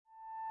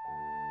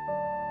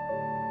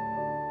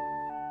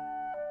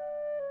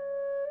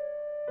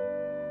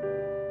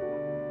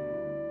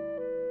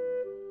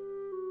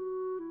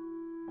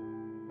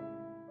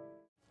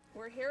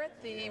here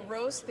at the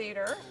Rose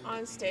Theatre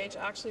on stage,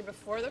 actually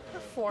before the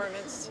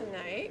performance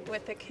tonight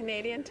with the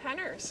Canadian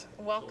Tenors.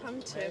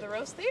 Welcome to the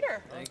Rose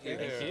Theatre. Thank you.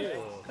 Thank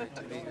you. Great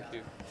to be with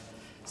you.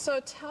 So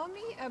tell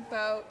me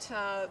about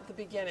the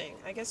beginning.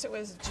 I guess it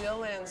was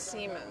Jill Ann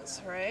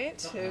Siemens,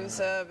 right? Who's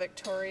a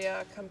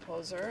Victoria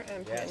composer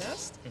and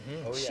pianist.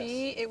 Mm-hmm. Oh, yes.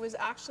 It was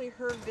actually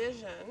her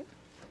vision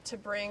to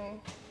bring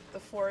the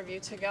four of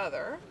you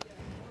together.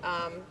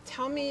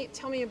 Tell me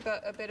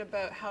a bit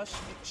about how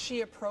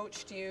she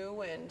approached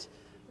you and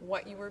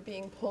what you were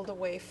being pulled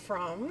away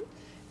from,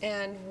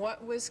 and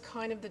what was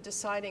kind of the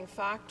deciding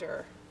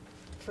factor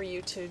for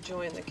you to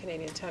join the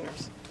Canadian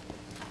Tenors.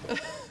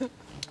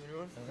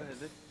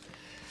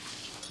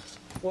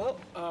 Well,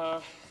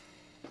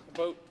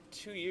 about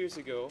 2 years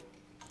ago,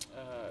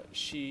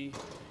 she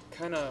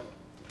kind of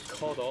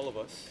called all of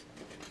us,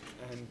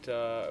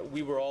 and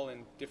we were all in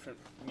different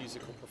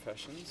musical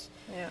professions.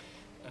 Yeah.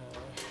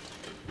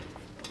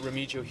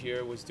 Remigio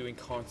here was doing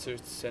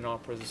concerts and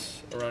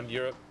operas around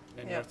Europe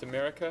and North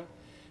America.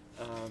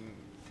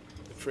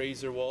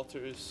 Fraser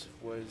Walters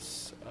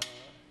was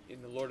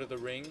in The Lord of the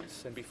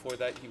Rings, and before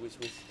that he was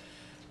with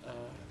a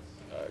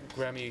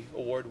Grammy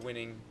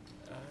award-winning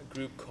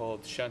group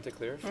called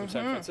Chanticleer from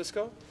San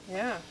Francisco.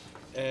 Yeah.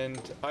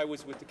 And I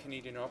was with the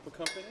Canadian Opera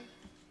Company.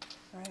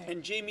 Right.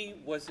 And Jamie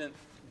wasn't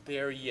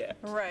there yet.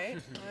 Right.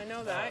 I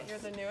know that. You're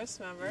the newest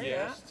member.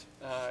 Yes.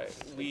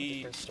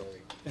 We.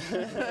 Story.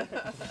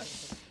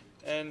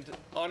 And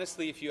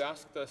honestly, if you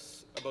asked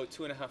us about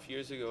 2.5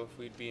 years ago if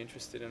we'd be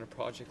interested in a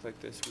project like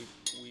this,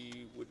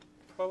 we would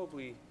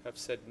probably have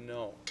said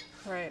no.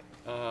 Right.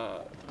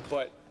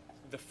 But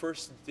the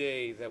first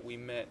day that we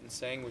met and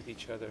sang with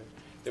each other,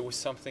 there was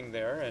something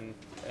there,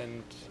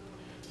 and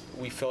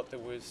we felt there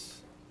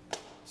was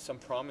some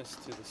promise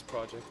to this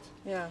project.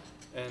 Yeah.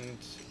 And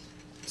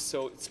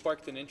so it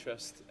sparked an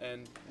interest,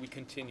 and we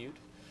continued.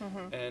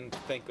 And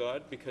thank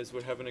God, because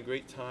we're having a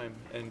great time,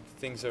 and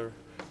things are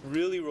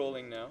really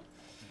rolling now.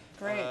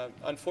 Great.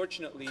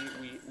 Unfortunately,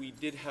 we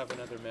did have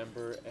another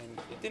member, and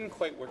it didn't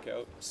quite work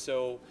out,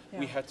 so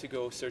we had to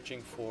go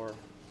searching for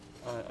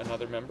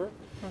another member.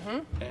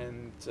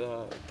 And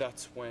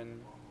that's when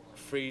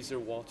Fraser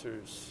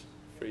Walters,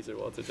 I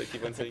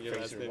keep on saying your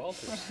last name.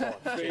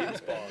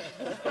 Fraser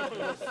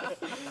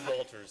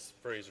Walters,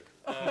 Fraser.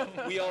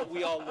 We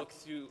all looked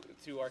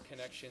through our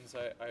connections.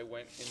 I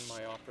went in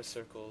my opera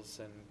circles,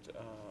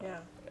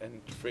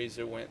 and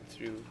Fraser went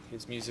through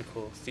his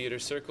musical theater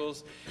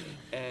circles,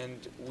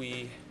 and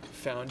we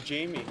found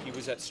Jamie. He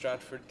was at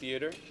Stratford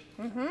Theatre,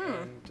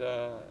 and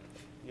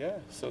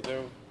so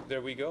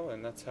there we go,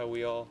 and that's how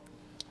we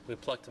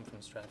plucked him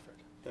from Stratford.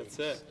 That's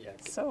it. Yeah.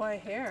 So I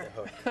hear.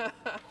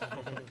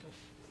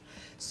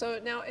 So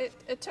now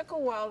it took a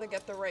while to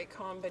get the right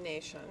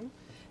combination.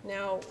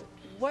 Now,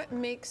 what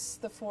makes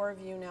the four of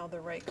you now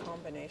the right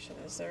combination?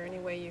 Is there any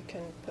way you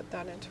can put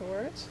that into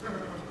words?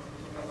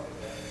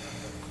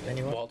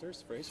 Anyone?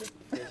 Walters, Fraser?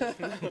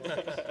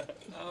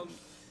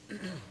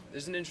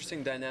 There's an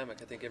interesting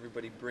dynamic. I think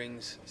everybody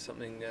brings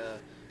something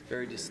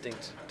very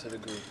distinct to the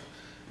group.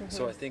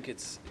 So I think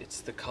it's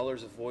the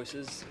colors of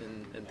voices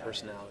and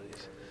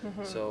personalities.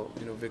 So,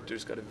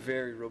 Victor's got a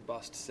very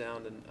robust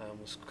sound, and I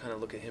almost kind of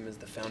look at him as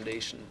the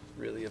foundation,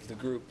 really, of the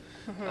group.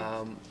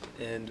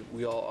 And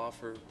we all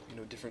offer,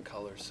 different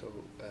colors. So,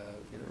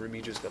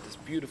 Remigio's got this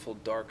beautiful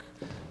dark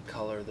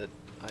color that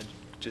I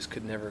just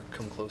could never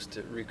come close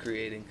to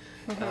recreating.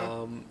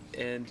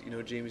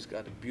 And, Jamie's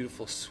got a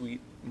beautiful,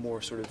 sweet,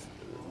 more sort of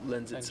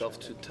lends itself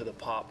to the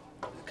pop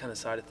kind of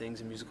side of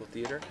things in musical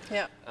theater.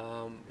 Yeah.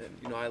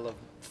 And, I love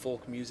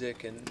folk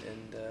music and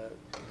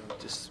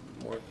just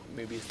more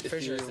maybe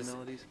ethereal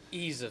melodies.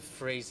 Ease of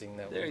phrasing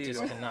that There we you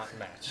just go. cannot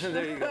match.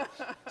 There you go.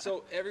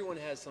 So everyone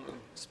has something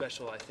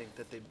special, I think,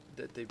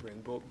 that they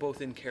bring,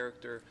 both in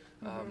character,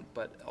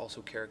 but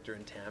also character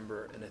and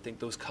timbre. And I think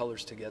those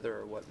colors together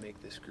are what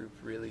make this group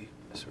really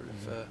sort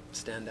of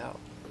stand out.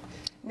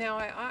 Now,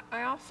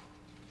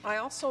 I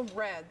also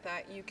read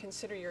that you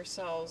consider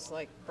yourselves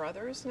like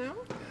brothers now.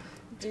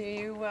 Do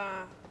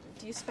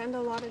you spend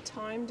a lot of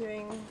time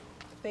doing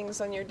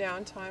things on your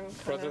downtime?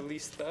 Brotherly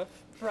stuff?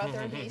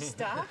 Brotherly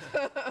stuff?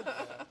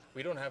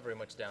 We don't have very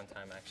much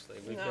downtime, actually.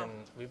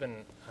 We've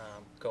been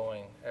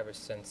going ever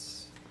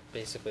since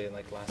basically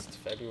like last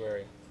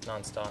February,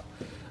 nonstop.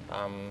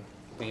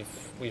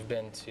 We've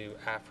been to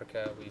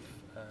Africa. We've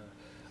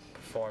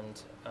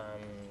performed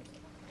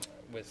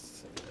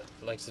with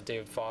the likes of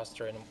David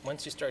Foster, and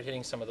once you start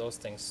hitting some of those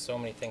things, so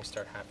many things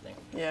start happening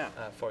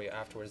for you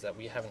afterwards that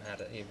we haven't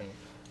had even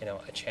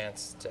a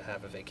chance to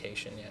have a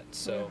vacation yet.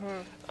 So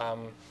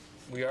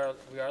we are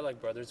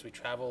like brothers. We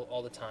travel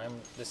all the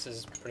time. This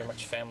is pretty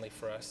much family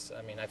for us.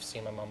 I mean, I've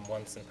seen my mom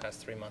once in the past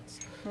 3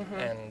 months,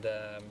 and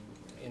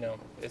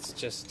it's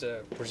just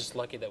we're just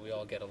lucky that we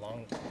all get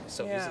along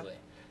so easily,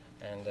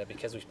 and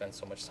because we spend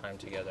so much time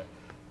together.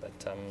 But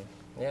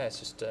it's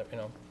just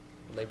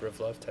labor of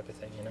love type of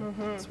thing,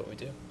 That's what we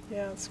do.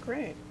 Yeah, it's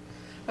great.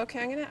 Okay,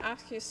 I'm going to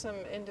ask you some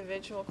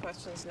individual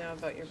questions now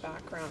about your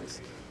backgrounds.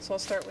 So I'll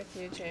start with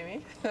you,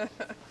 Jamie.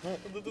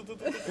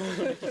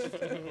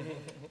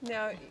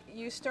 Now,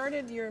 you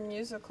started your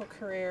musical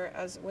career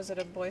as, was it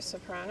a boy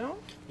soprano?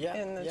 Yeah,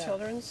 in the yeah.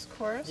 children's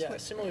chorus? Yeah,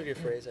 similar to your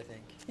phrase, I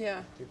think.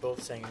 Yeah. We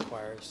both sang in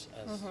choirs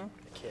as a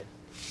kid.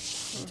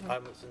 I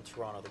was in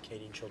Toronto, the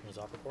Canadian Children's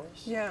Opera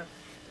Chorus. Yeah.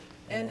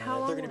 And how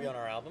long? They're going to be on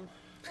our album.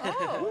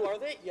 Oh. Ooh, are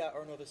they? Yeah,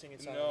 or no, they're singing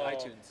Silent No. Night.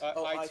 iTunes.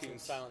 Oh, iTunes. iTunes,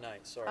 Silent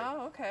Night, sorry.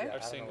 Oh, okay. Yeah, Our I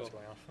don't know single.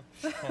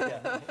 what's going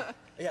on. yeah.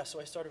 Yeah, so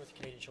I started with the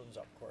Canadian Children's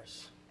Opera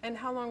Chorus. And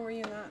how long were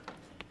you in that?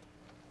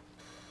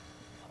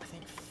 I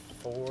think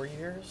 4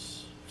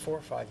 years, 4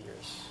 or 5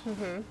 years.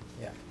 Mm-hmm.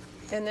 Yeah.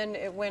 And then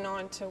it went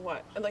on to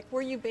what? Like,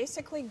 were you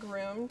basically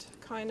groomed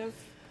kind of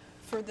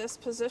for this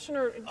position,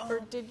 or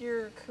did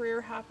your career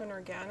happen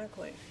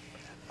organically?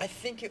 I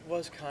think it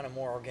was kind of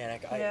more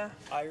organic. Yeah.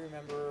 I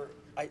remember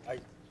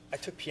I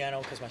took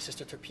piano because my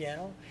sister took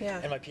piano. Yeah.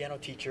 And my piano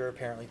teacher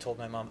apparently told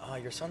my mom,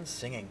 your son's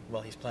singing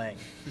while he's playing.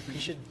 He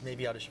should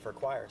maybe audition for a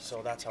choir.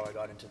 So that's how I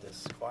got into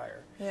this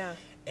choir. Yeah.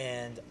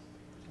 And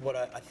what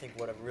I think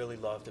what I really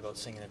loved about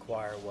singing the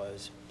choir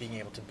was being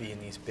able to be in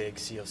these big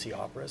COC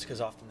operas, because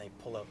often they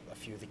pull up a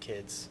few of the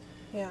kids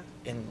Yeah.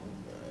 in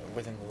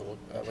within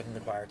the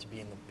choir to be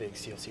in the big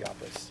COC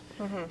operas.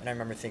 And I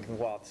remember thinking,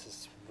 wow, this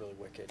is really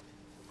wicked.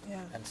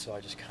 Yeah. And so I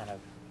just kind of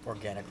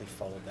organically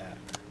followed that.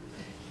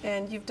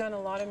 And you've done a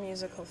lot of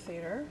musical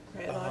theater,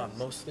 right? A lot of-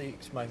 Most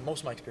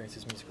of my experience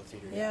is musical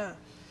theater. Yeah.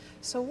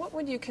 So what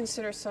would you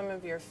consider some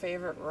of your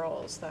favorite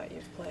roles that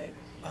you've played?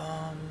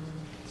 Oh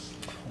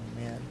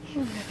man.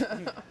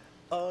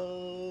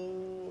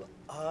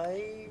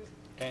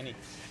 Annie.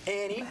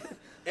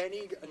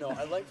 No,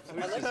 I like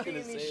being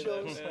in these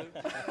shows.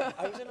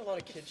 I was in a lot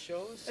of kids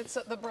shows. It's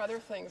the brother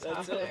thing's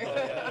That's happening.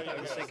 it.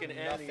 I was thinking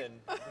Annie. Nothing.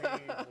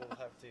 We will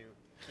have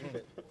to keep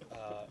it.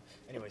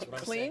 Anyways, what I'm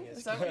Clean? saying is.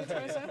 Is that what you're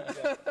trying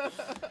to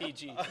say?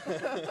 PG.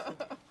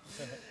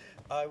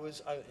 I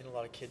was in a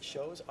lot of kids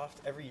shows.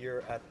 Every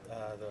year at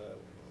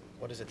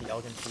the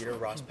Elgin Theatre,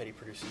 Ross Petty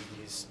produces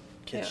these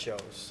kids Yeah.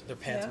 shows. They're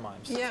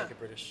pantomimes. Yeah. It's like a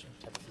British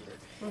type of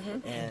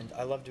theatre. And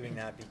I love doing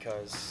that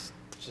because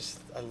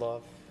I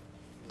love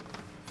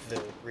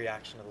the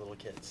reaction of the little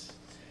kids.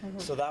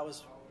 So that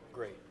was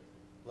great.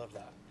 Love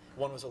that.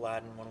 One was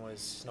Aladdin, one was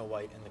Snow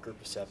White and the Group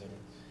of Seven.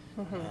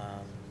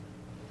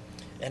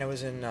 And it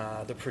was in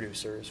The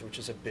Producers, which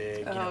is a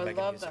big, I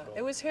mega love musical. that.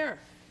 It was here.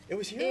 It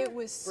was here? It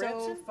was so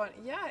Brampton? fun.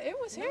 Yeah, it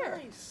was here.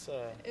 Nice.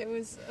 It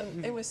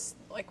was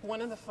like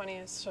one of the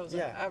funniest shows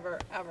Yeah. I've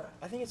ever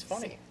I think it's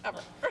funny. seen. Ever.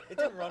 It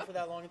didn't run for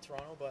that long in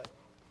Toronto, but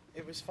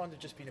it was fun to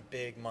just be in a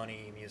big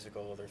money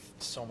musical. There's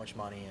so much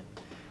money, and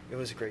it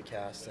was a great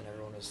cast, and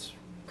everyone was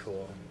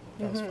cool.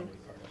 That was fun to be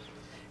part of.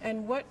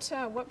 And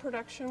what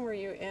production were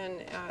you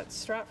in at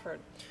Stratford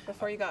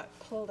before you got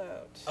pulled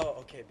out? Oh,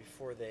 okay.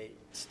 Before they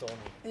stole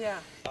me, Yeah.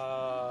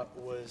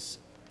 was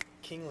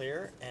King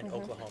Lear and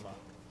Oklahoma.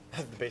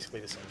 Basically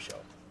the same show.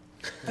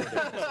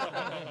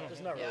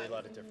 There's not really a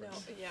lot of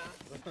difference. No,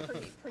 yeah,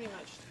 pretty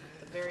much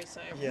the very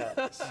same.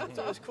 Yeah, so it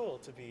was cool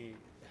to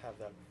have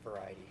that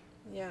variety.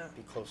 Yeah.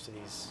 Be close to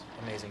these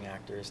amazing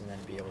actors and then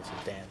be able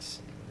to dance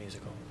in the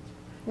musical.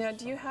 Now,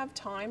 do you have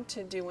time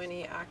to do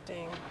any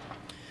acting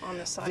on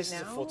the side This now?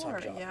 is a full-time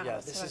or- job. Yeah, Yeah,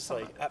 that's this what I is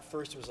thought. like, at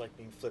first it was like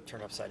being flipped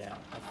turned upside down.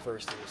 At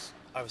first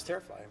I was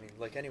terrified. I mean,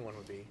 like anyone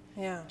would be.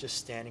 Yeah. Just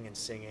standing and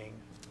singing,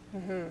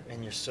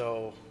 and you're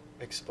so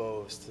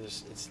exposed.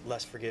 It's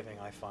less forgiving,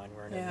 I find.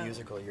 Where in Yeah. a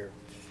musical, you're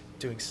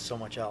doing so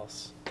much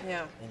else.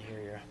 Yeah. And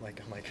here I'm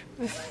like,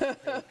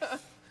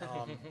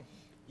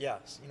 yeah,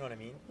 you know what I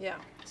mean? Yeah.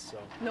 So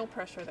No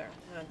pressure there.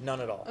 None.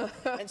 none at all.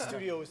 And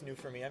studio was new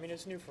for me. I mean,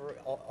 it's new for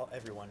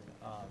everyone.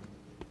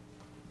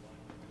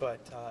 But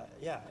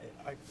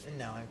and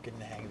now I'm getting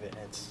the hang of it,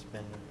 and it's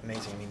been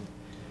amazing. I mean,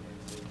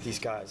 these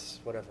guys,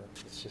 whatever,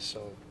 it's just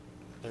so,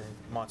 they're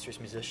monstrous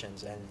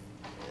musicians, and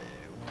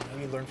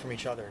we learn from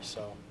each other,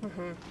 so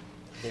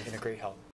they've been a great help.